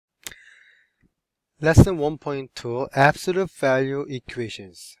Lesson 1.2 Absolute Value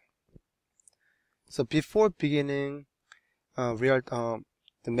Equations. So before beginning the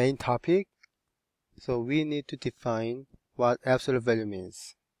main topic, so we need to define what absolute value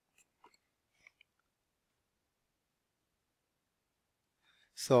means.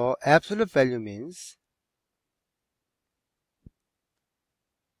 So absolute value means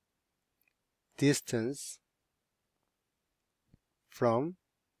distance from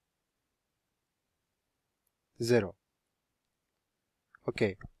 0.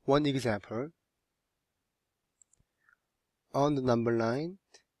 Okay, one example. On the number line,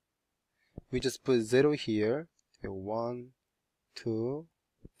 we just put 0 here. 1, 2,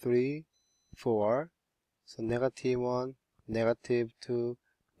 3, 4. So -1, -2,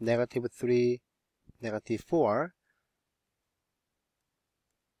 -3, -4.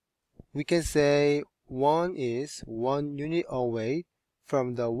 We can say 1 is 1 unit away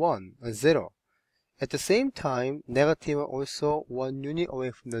from the 0. At the same time, negative also 1 unit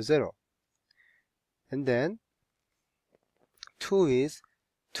away from the 0. And then 2 is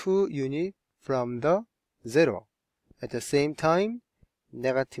 2 unit from the 0. At the same time,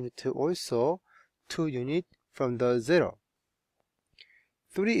 -2 also 2 unit from the 0.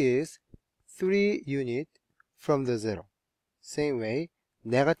 3 is 3 unit from the 0. Same way,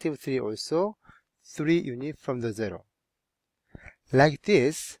 -3 also 3 unit from the 0. Like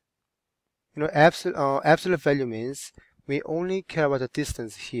this, absolute value means we only care about the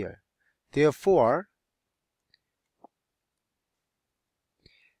distance here. Therefore,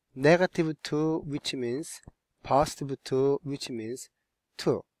 -2, which means +2, which means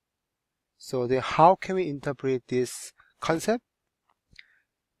 2. So then how can we interpret this concept?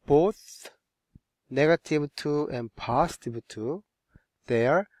 Both -2 and +2, they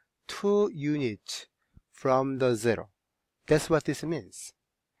are 2 units from the 0. That's what this means.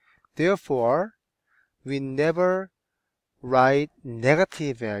 Therefore, we never write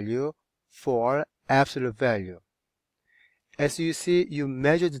negative value for absolute value. As you see, you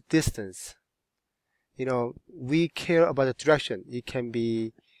measure the distance. We care about the direction. It can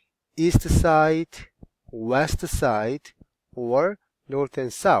be east side, west side, or north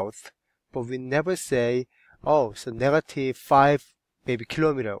and south. But we never say, oh, so -5 maybe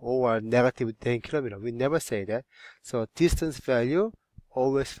kilometer or -10 kilometer. We never say that. So distance value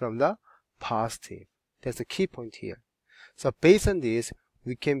always from the positive. That's the key point here. So based on this,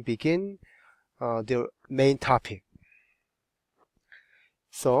 we can begin the main topic.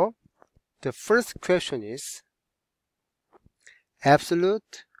 So the first question is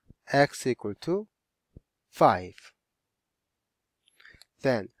absolute x equal to 5.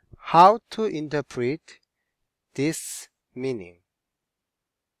 Then how to interpret this meaning?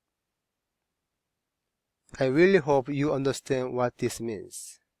 I really hope you understand what this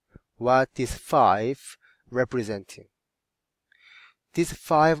means. What this 5 representing. This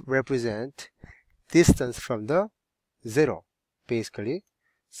 5 represent distance from the 0, basically.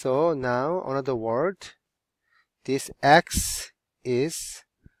 So now, another word, this x is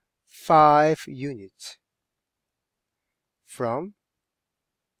 5 units from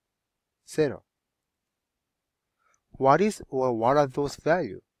 0. What are those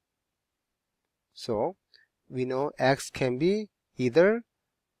values? So we know x can be either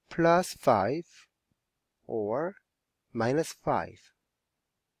 +5 or -5.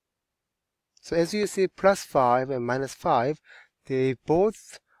 So as you see, +5 and -5, they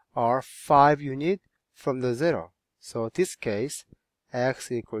both are 5 units from the 0. So in this case, x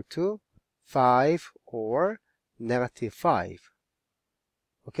equal to 5 or -5.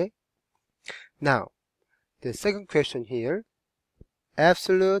 Okay? Now, the second question here,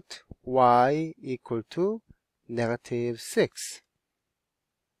 absolute y equal to -6.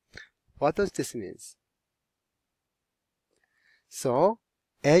 What does this mean? So,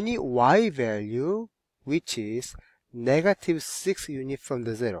 any y value which is -6 units from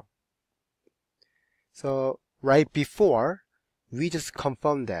the 0. So, right before, we just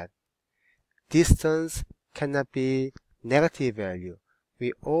confirmed that distance cannot be negative value.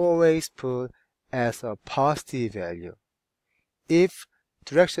 We always put as a positive value. If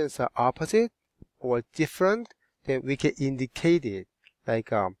directions are opposite or different, then we can indicate it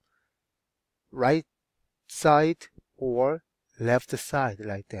like right side or left side,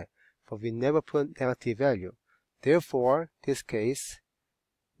 like that. But we never put negative value. Therefore, this case,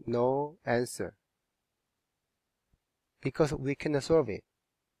 no answer, because we cannot solve it.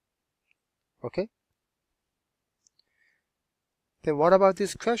 Okay? Then what about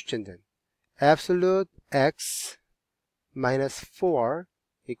this question then? Absolute x minus 4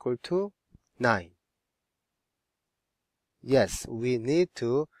 equal to 9. Yes, we need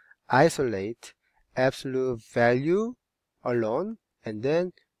to isolate absolute value alone, and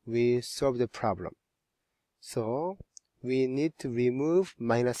then we solve the problem. So we need to remove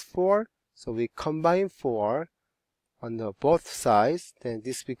minus 4, so we combine 4 on the both sides, then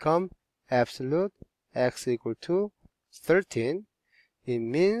this becomes absolute x equal to 13. It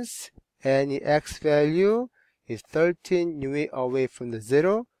means any x value is 13 unit away from the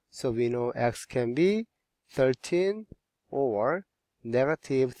 0, so we know x can be 13 or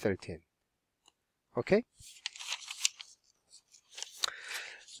negative 13. Okay?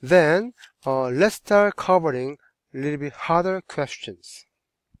 Then let's start covering a little bit harder questions,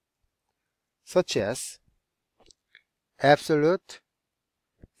 such as absolute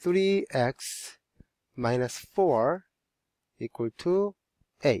 3x minus 4 equal to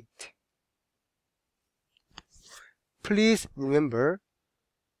 8. Please remember,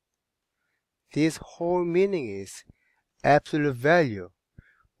 this whole meaning is absolute value,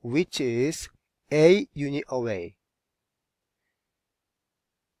 which is a unit away.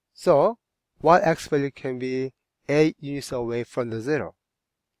 So, what x value can be a units away from the 0?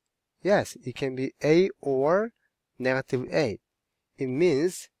 Yes, it can be a or negative 8. It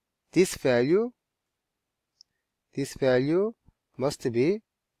means this value must be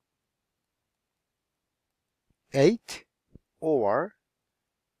 8 or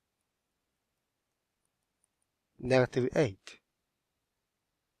negative 8.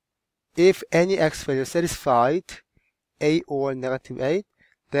 If any x value satisfied a or negative 8,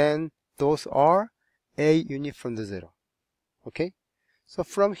 then those are a unit from the 0. Okay? So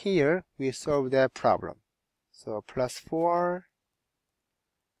from here, we solve that problem. So plus 4,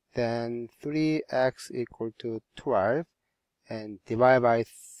 then 3x equal to 12, and divide by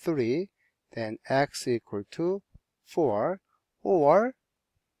 3, then x equal to 4, or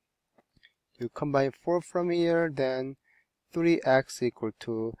you combine 4 from here, then 3x equal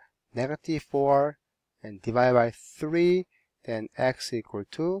to negative 4, and divide by 3, then x equal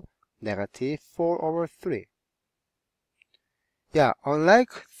to negative 4 over 3. Yeah,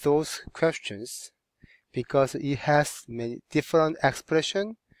 unlike those questions, because it has many different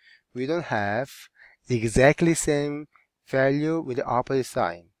expressions, we don't have exactly same value with the opposite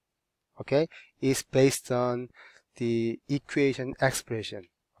sign. Okay? It's based on the equation expression.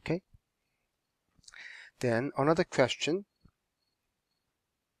 Okay? Then another question.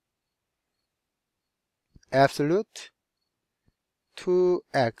 Absolute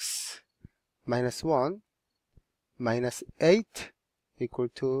 2x minus 1 minus 8 equal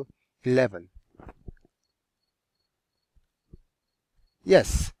to 11.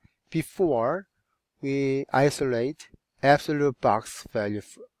 Yes, before we isolate absolute box value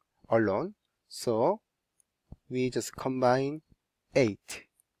alone, so we just combine 8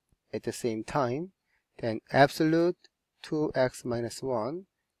 at the same time, then absolute 2x minus 1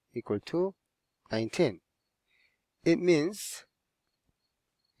 equal to 19. It means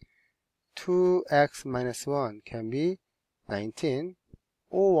 2x minus 1 can be 19,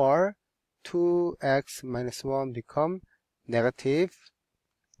 or 2x minus 1 become negative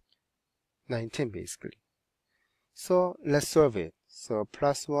 19 basically. So let's solve it. So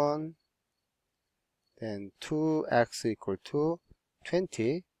plus 1, then 2x equal to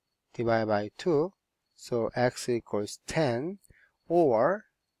 20 divided by 2, so x equals 10, or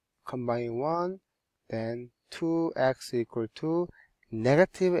combine 1, then 2x equal to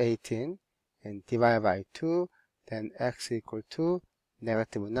negative 18, and divide by 2, then x equal to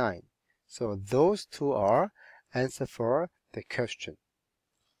negative 9. So those two are answer for the question.